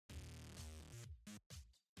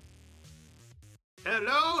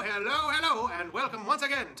Hello, hello, hello, and welcome once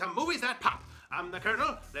again to Movies That Pop. I'm the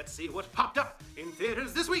Kernel. Let's see what popped up in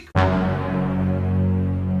theaters this week. A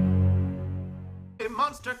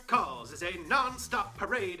Monster Calls is a non-stop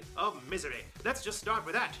parade of misery. Let's just start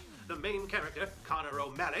with that. The main character, Connor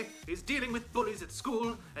O'Malley, is dealing with bullies at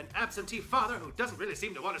school, an absentee father who doesn't really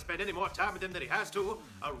seem to want to spend any more time with him than he has to,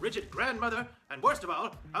 a rigid grandmother, and worst of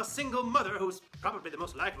all, a single mother who's probably the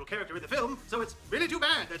most likable character in the film, so it's really too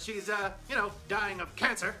bad that she's, dying of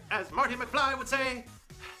cancer. As Marty McFly would say,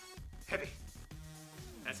 heavy.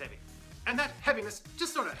 That's heavy. And that heaviness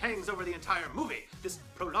just sort of hangs over the entire movie, this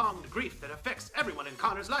prolonged grief that affects everyone in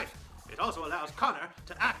Connor's life. It also allows Connor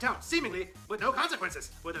to act out seemingly with no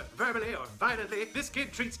consequences, whether verbally or violently. This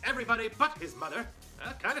kid treats everybody but his mother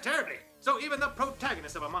kind of terribly. So even the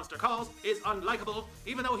protagonist of A Monster Calls is unlikable,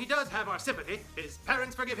 even though he does have our sympathy. His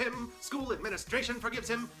parents forgive him, school administration forgives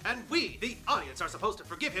him, and we, the audience, are supposed to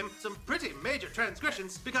forgive him some pretty major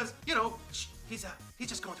transgressions because, he's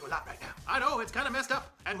just going through a lot right now. I know, it's kind of messed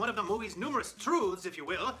up, and one of the movie's numerous truths, if you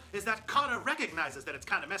will, is that Connor recognizes that it's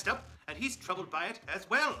kind of messed up, and he's troubled by it as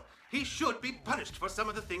well. He should be punished for some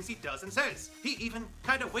of the things he does and says. He even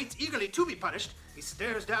kind of waits eagerly to be punished. He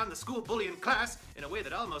stares down the school bully in class in a way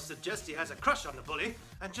that almost suggests he has a crush on the bully,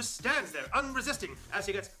 and just stands there unresisting as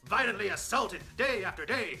he gets violently assaulted day after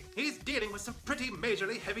day. He's dealing with some pretty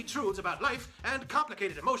majorly heavy truths about life and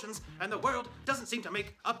complicated emotions, and the world doesn't seem to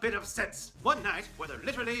make a bit of sense. One night, whether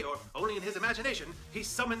literally or only in his imagination, he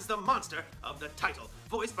summons the monster of the title,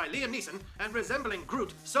 voiced by Liam Neeson and resembling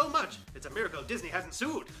Groot so much it's a miracle Disney hasn't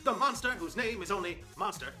sued. The monster, whose name is only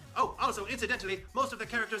Monster. Oh, also, incidentally, most of the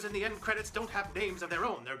characters in the end credits don't have names of their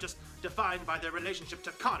own. They're just defined by their relationship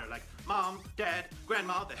to Connor, like mom, dad,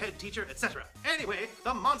 grandma, the head teacher, etc. Anyway,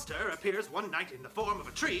 the monster appears one night in the form of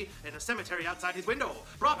a tree in a cemetery outside his window,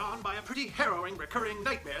 brought on by a pretty harrowing recurring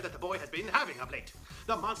nightmare that the boy has been having of late.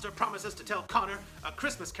 The monster promises to tell Connor, a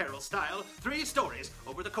Christmas Carol style, 3 stories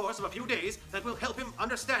over the course of a few days that will help him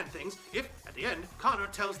understand things if, at the end, Connor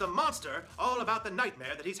tells the monster all about the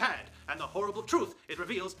nightmare that he's had and the horrible truth it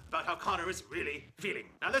reveals about how Connor is really feeling.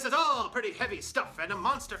 Now this is all pretty heavy stuff, and A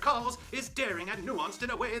Monster Calls is daring and nuanced in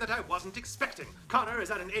a way that I wasn't expecting. Connor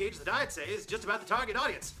is at an age that I'd say is just about the target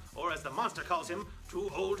audience, or as the monster calls him, too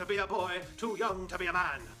old to be a boy, too young to be a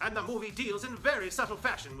man. And the movie deals in very subtle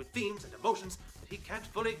fashion with themes and emotions that he can't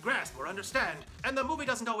fully grasp or understand, and the movie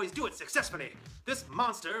doesn't always do it successfully. This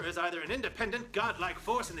monster is either an independent, godlike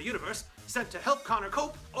force in the universe, sent to help Connor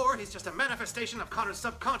cope, or he's just a manifestation of Connor's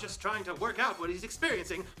subconscious trying to work out what he's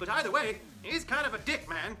experiencing, but either way, he's kind of a dick,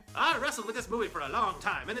 man. I wrestled with this movie for a long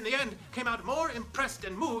time, and in the end, came out more impressed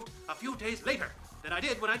and moved a few days later than I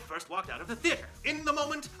did when I first walked out of the theater. In the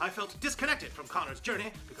moment, I felt disconnected from Connor's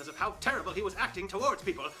journey because of how terrible he was acting towards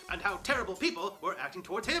people, and how terrible people were acting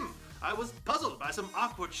towards him. I was puzzled by some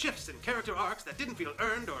awkward shifts in character arcs that didn't feel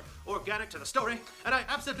earned or organic to the story, and I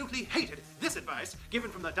absolutely hated this advice given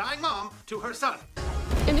from the dying mom to her son.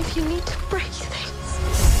 And if you need to break things,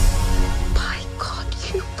 by God,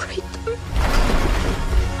 you break them.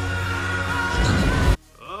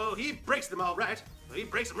 Oh, he breaks them all right. He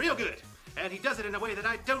breaks them real good. And he does it in a way that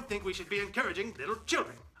I don't think we should be encouraging little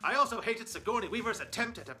children. I also hated Sigourney Weaver's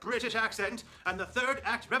attempt at a British accent, and the third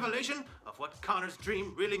act revelation of what Connor's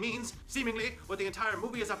dream really means, seemingly what the entire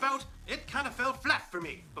movie is about. It kind of fell flat for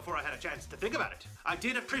me before I had a chance to think about it. I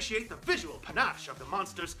did appreciate the visual panache of the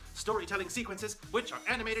monster's storytelling sequences, which are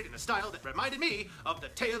animated in a style that reminded me of the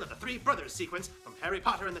Tale of the Three Brothers sequence from Harry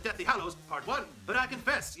Potter and the Deathly Hallows Part 1. But I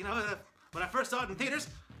confess, when I first saw it in theaters,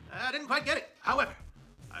 I didn't quite get it. However,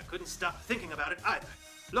 I couldn't stop thinking about it either.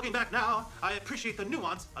 Looking back now, I appreciate the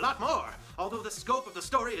nuance a lot more. Although the scope of the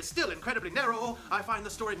story is still incredibly narrow, I find the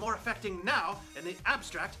story more affecting now in the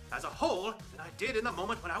abstract as a whole than I did in the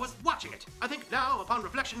moment when I was watching it. I think now, upon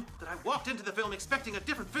reflection, that I walked into the film expecting a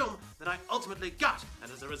different film than I ultimately got, and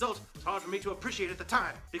as a result, it was hard for me to appreciate at the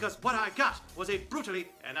time, because what I got was a brutally,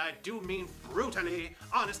 and I do mean brutally,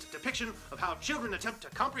 honest depiction of how children attempt to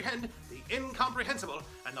comprehend the incomprehensible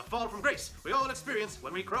and the fall from grace we all experience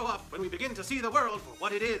when we grow up, when we begin to see the world for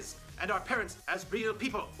what it is, and our parents as real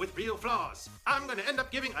people with real flaws. I'm gonna end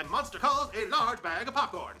up giving A Monster Calls a large bag of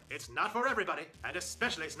popcorn. It's not for everybody, and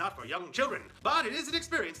especially it's not for young children, but it is an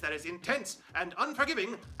experience that is intense and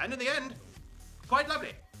unforgiving, and in the end, quite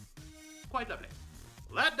lovely. Quite lovely.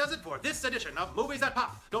 Well, that does it for this edition of Movies That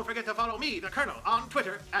Pop. Don't forget to follow me, the Kernel, on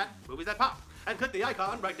Twitter @MoviesThatPop. And click the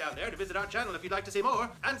icon right down there to visit our channel if you'd like to see more,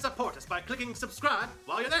 and support us by clicking subscribe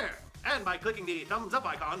while you're there, and by clicking the thumbs up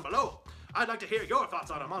icon below. I'd like to hear your thoughts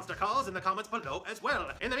on A Monster Calls in the comments below as well.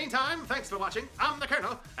 In the meantime, thanks for watching. I'm the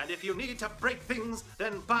Kernel, and if you need to break things,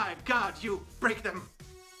 then by God, you break them.